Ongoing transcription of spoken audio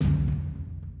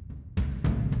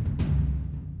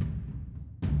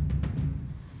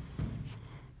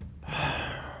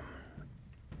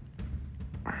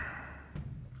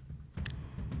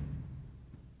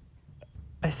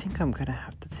think I'm gonna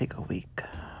have to take a week,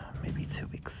 maybe 2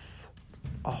 weeks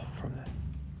off from the.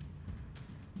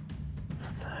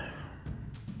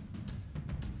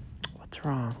 What's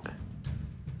wrong?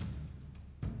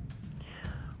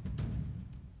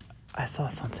 I saw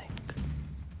something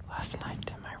last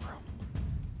night in my room.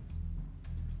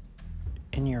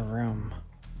 In your room.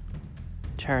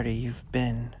 Charity, you've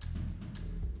been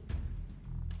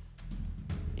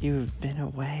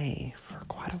away for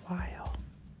quite a while.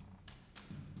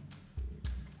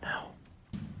 No.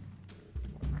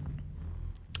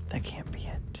 That can't be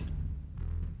it.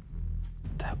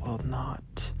 That will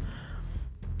not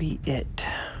be it.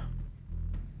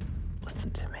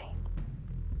 Listen to me.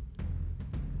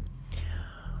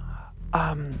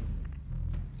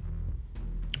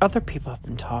 Other people have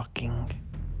been talking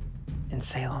in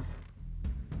Salem.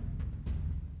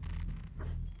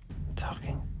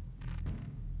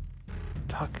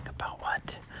 Talking about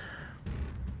what?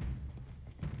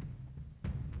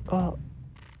 Well,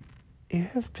 you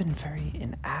have been very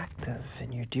inactive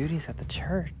in your duties at the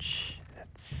church.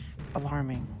 That's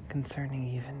alarming, concerning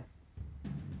even.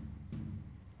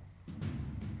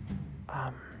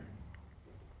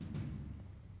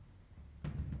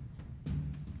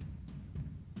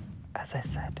 As I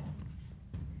said,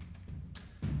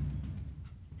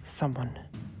 someone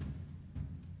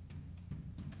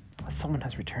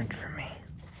has returned for me.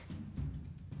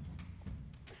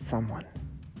 Someone.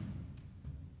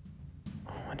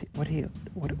 What are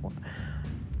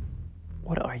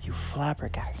you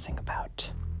flabbergasting about?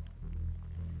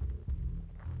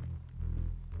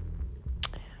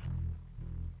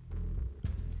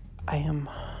 I'm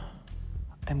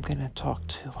gonna talk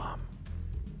to,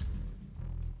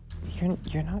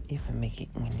 you're not even making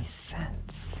any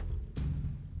sense.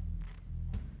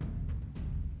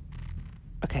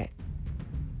 Okay,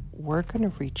 we're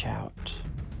gonna reach out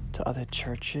to other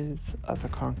churches, other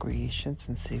congregations,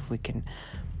 and see if we can,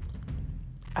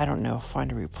 I don't know,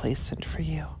 find a replacement for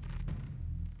you.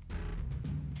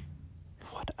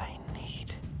 What I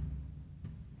need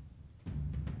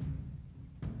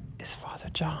is Father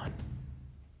John.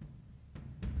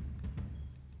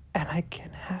 And I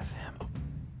can have him.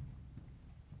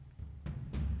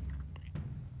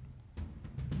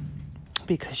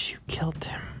 Because you killed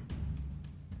him.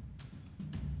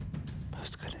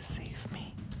 Who's gonna save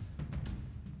me?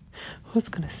 Who's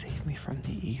gonna save me from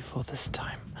the evil this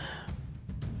time?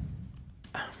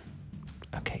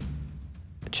 Okay,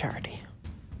 Charity.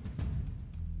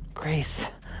 Grace.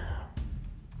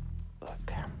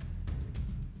 Look,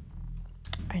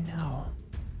 I know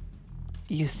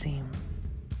you seem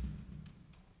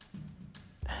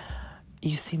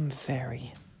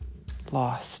very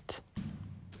lost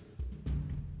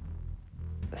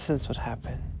since what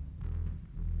happened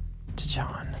to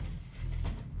John.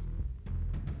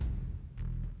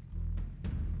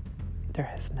 There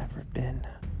has never been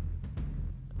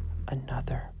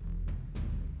another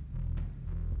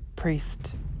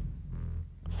priest,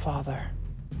 father,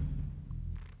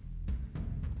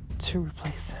 to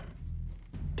replace him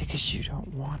because you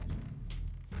don't want it.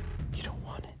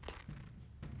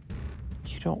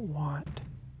 You don't want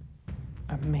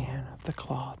a man of the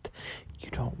cloth. You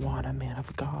don't want a man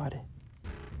of God.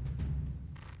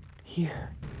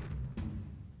 Here,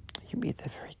 you made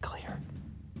that very clear.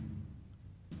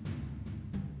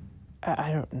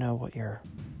 I don't know what you're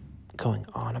going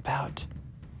on about.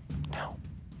 No.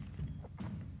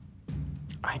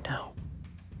 I know.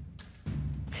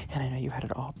 And I know you had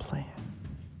it all planned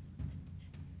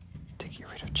to get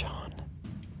rid of John.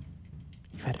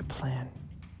 You had a plan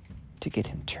to get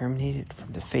him terminated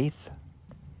from the faith,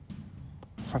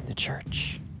 from the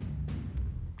church.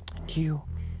 And you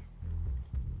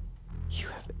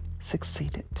have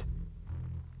succeeded.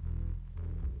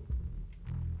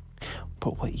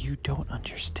 But what you don't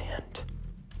understand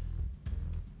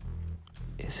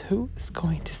is who is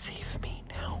going to save me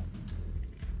now.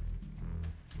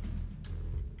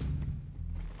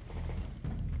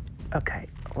 Okay,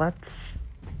 let's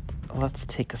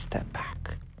take a step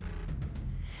back.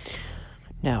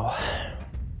 Now,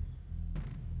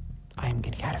 I'm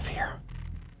getting out of here.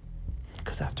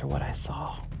 Because after what I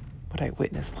saw, what I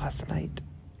witnessed last night,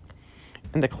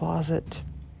 in the closet,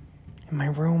 in my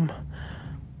room,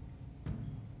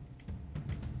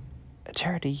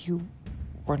 Charity, you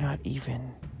were not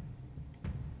even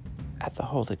at the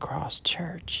Holy Cross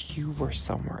Church. You were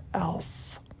somewhere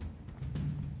else.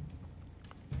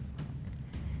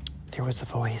 There was a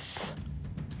voice,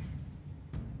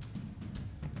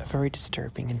 a very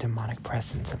disturbing and demonic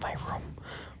presence in my room.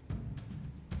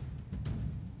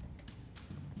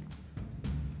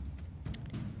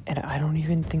 And I don't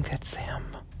even think that's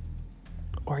Sam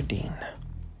or Dean.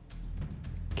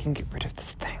 can get rid of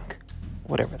this thing,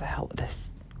 whatever the hell it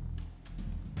is.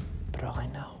 But all I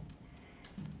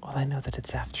know that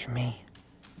it's after me.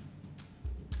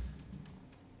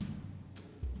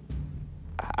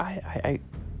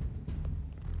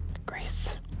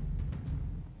 Grace,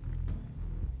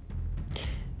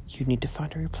 you need to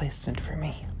find a replacement for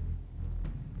me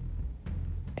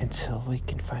until we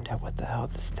can find out what the hell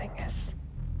this thing is.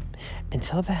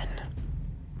 Until then,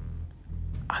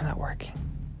 I'm not working.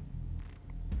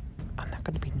 I'm not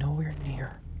going to be nowhere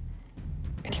near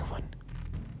anyone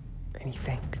or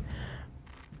anything.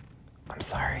 I'm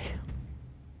sorry.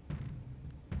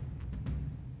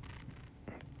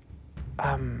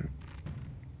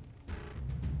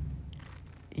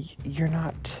 You're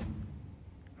not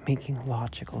making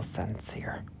logical sense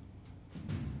here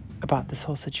about this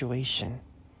whole situation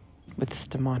with this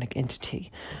demonic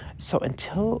entity. So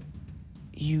until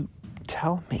you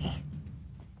tell me,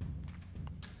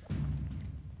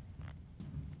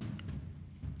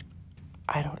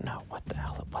 I don't know what the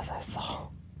hell it was I saw.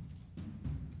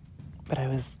 But I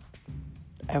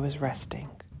was resting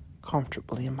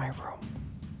comfortably in my room.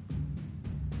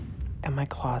 And my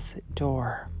closet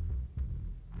door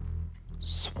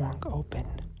swung open.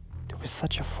 There was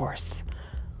such a force.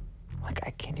 Like, I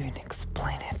can't even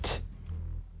explain it.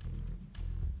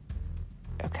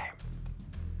 Okay.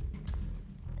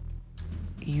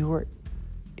 You are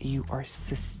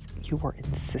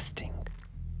insisting.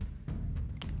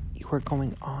 You are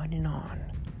going on and on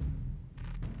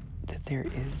that there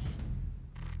is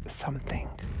something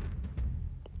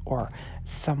or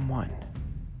someone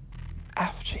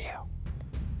after you.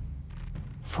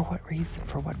 For what reason?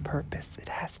 For what purpose? It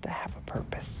has to have a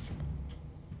purpose.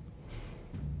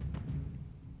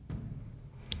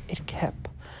 It kept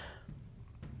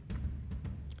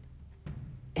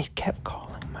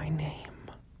calling my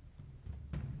name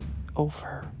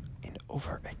over and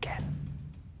over again.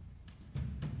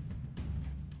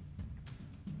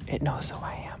 It knows who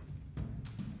I am.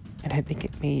 And I think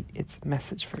it made its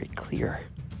message very clear.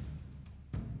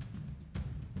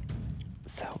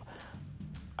 So,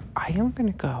 I am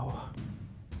going to go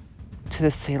to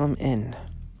the Salem Inn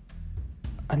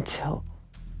until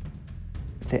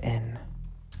the inn.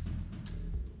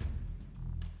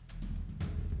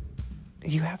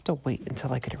 You have to wait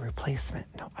until I get a replacement.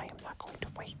 No, I am not going to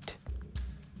wait.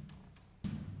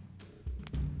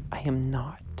 I am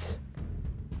not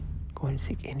going to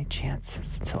take any chances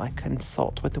until I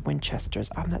consult with the Winchesters.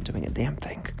 I'm not doing a damn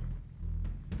thing.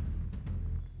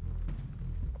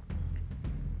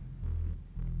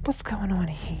 What's going on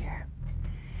here?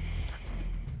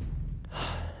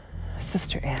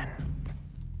 Sister Anne.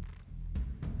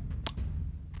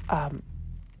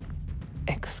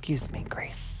 Excuse me,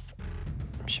 Grace.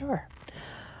 Sure.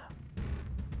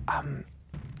 I'm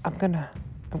gonna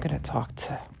talk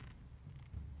to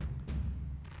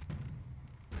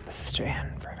Sister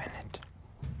Anne for a minute.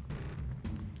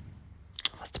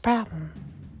 What's the problem?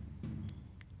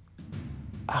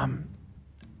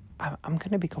 I'm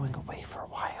gonna be going away for a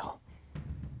while.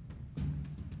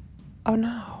 Oh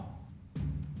no.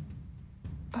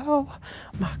 Oh,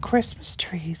 my Christmas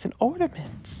trees and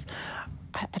ornaments.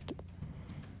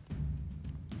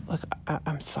 Look,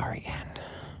 I'm sorry, Anne,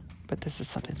 but this is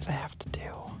something that I have to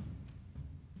do.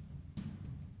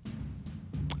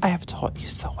 I have taught you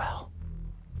so well,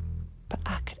 but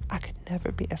I could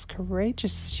never be as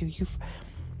courageous as you. You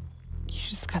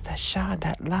just got that shine,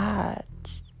 that light.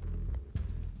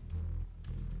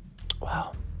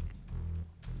 Well,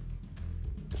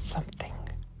 something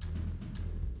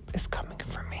is coming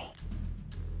for me.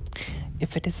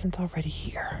 If it isn't already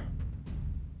here,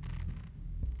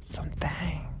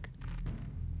 something.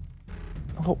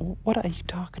 What are you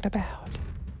talking about?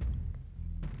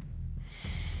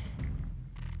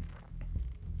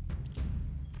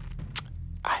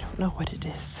 I don't know what it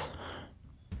is.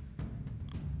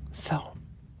 So,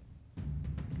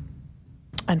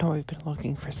 I know we've been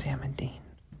looking for Sam and Dean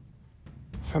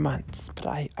for months, but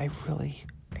I really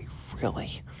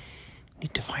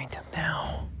need to find them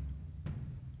now.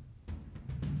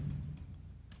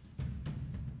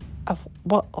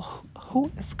 Well,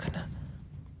 who is gonna...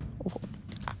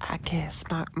 I guess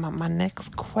my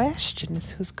next question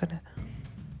is who's gonna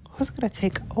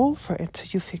take over until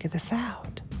you figure this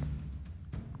out?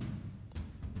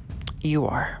 You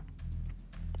are.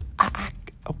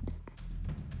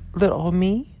 Little old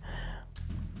me?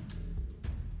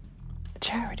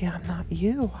 Charity, I'm not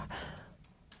you.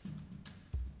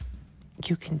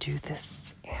 You can do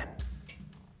this, Anne.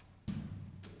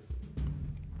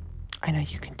 I know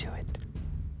you can do it.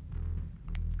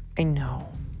 I know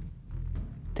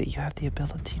that you have the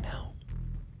ability now.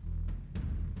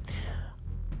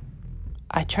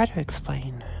 I tried to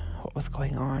explain what was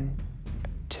going on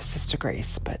to Sister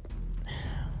Grace, but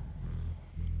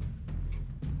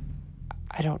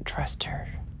I don't trust her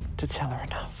to tell her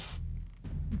enough.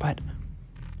 But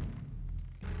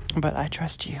I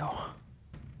trust you.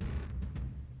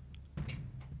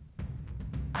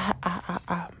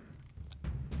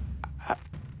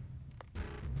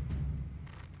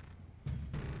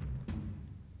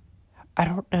 I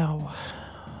don't know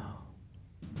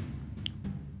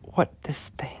what this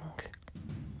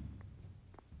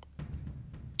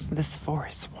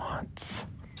force wants.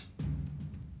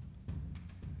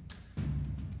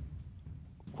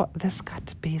 What, there's got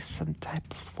to be some type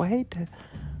of way to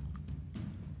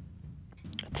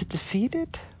defeat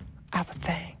it, I would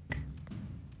think.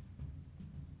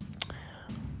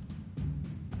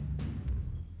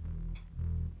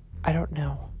 I don't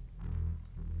know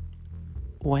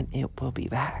when it will be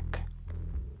back.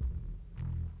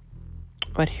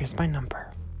 But here's my number,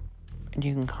 and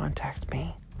you can contact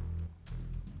me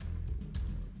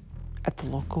at the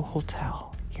local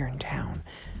hotel here in town.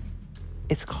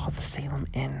 It's called the Salem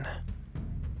Inn.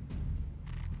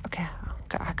 Okay,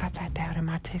 I got that down in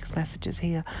my text messages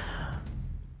here.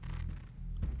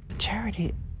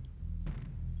 Charity,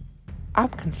 I'm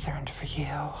concerned for you.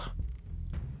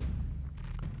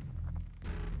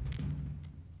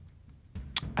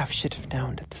 I should have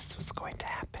known that this was going to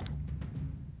happen.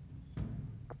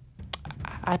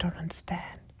 I don't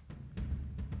understand.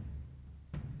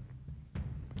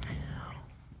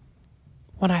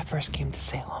 When I first came to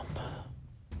Salem,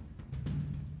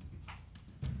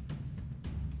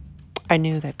 I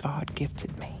knew that God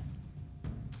gifted me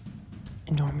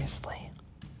enormously.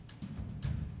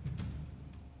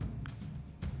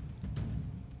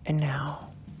 And now,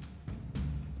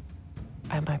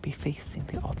 I might be facing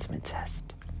the ultimate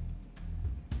test.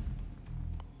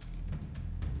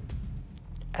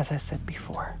 As I said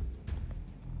before,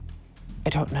 I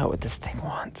don't know what this thing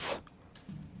wants.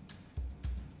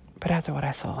 But after what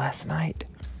I saw last night,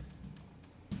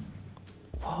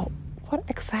 well, what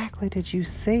exactly did you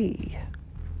see?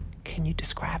 Can you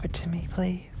describe it to me,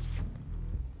 please?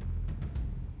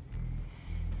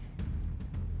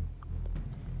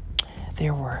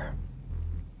 There were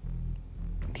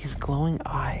these glowing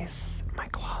eyes in my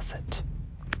closet.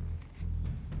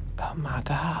 Oh my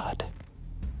God.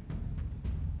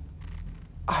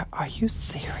 Are you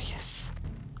serious?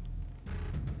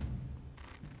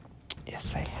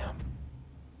 Yes, I am.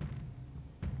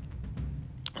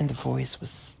 And the voice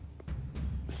was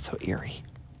so eerie,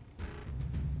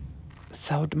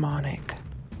 so demonic.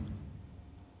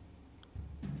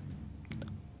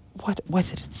 What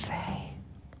did it say?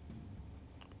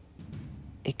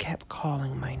 It kept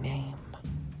calling my name.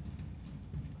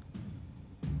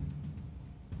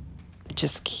 It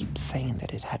just keeps saying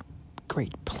that it had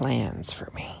great plans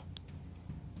for me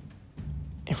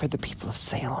and for the people of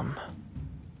Salem.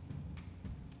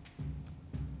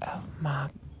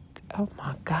 Oh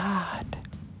my God.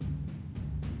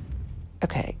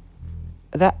 Okay,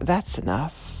 that's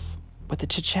enough with the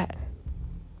chit-chat.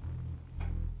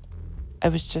 I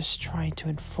was just trying to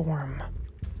inform.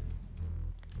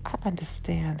 I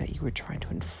understand that you were trying to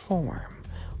inform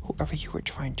whoever you were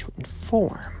trying to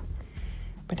inform.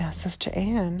 But now, Sister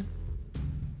Anne,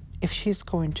 if she's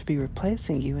going to be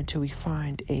replacing you until we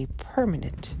find a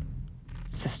permanent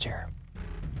sister,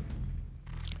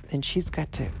 then she's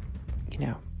got to,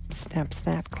 snap,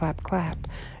 snap, clap, clap.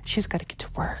 She's got to get to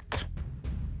work.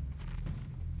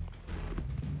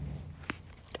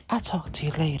 I'll talk to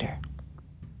you later.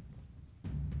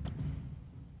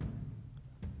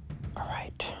 All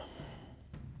right.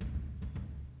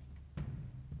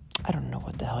 I don't know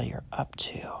what the hell you're up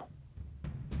to.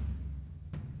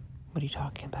 What are you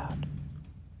talking about?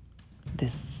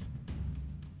 This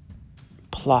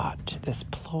plot, this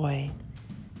ploy,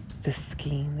 this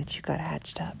scheme that you got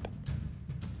hatched up.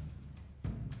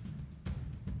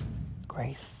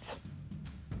 Grace,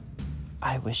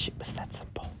 I wish it was that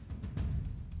simple.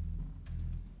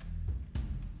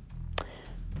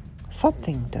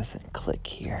 Something doesn't click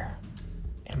here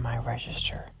in my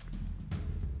register.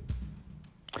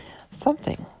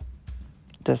 Something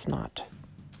does not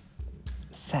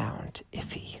sound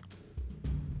iffy.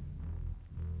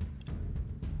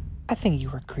 I think you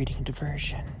were creating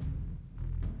diversion.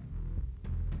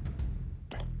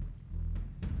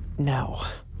 No,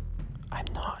 I'm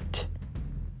not.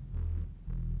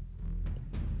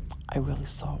 I really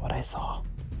saw what I saw.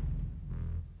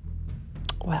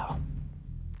 Well,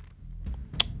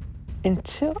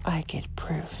 until I get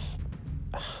proof.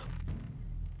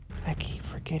 I keep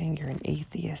forgetting you're an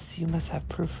atheist. You must have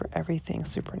proof for everything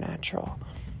supernatural.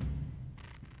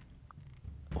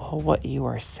 Well, what you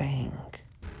are saying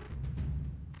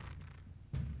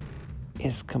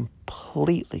is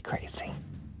completely crazy.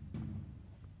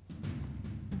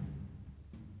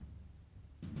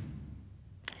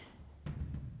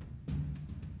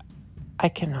 I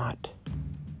cannot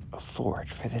afford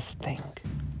for this thing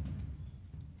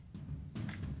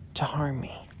to harm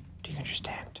me. Do you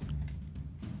understand?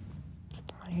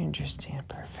 I understand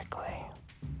perfectly.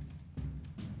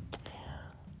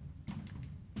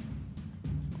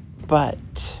 But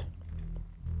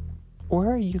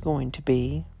where are you going to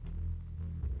be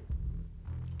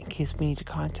in case we need to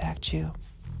contact you?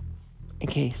 In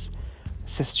case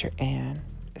Sister Anne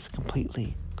is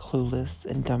completely clueless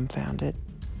and dumbfounded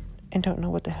and don't know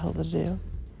what the hell to do?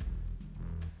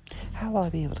 How will I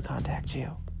be able to contact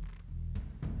you?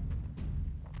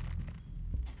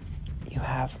 You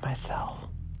have my cell.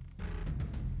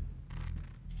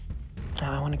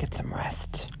 Now I want to get some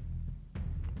rest.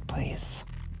 Please.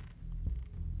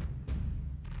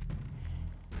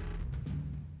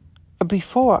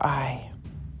 Before I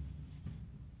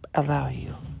allow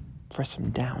you for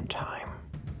some downtime,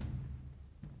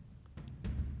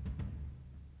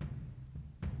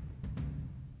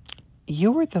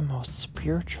 you are the most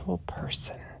spiritual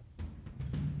person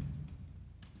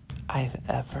I've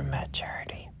ever met,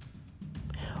 Charity.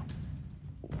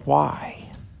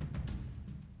 Why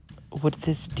would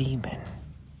this demon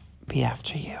be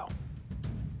after you?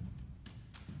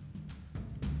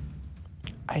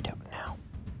 I don't know.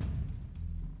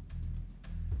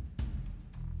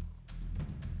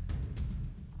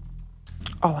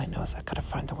 All I know is I gotta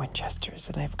find the Winchesters,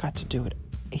 and I've got to do it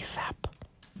ASAP.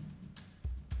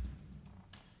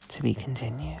 To be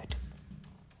continued.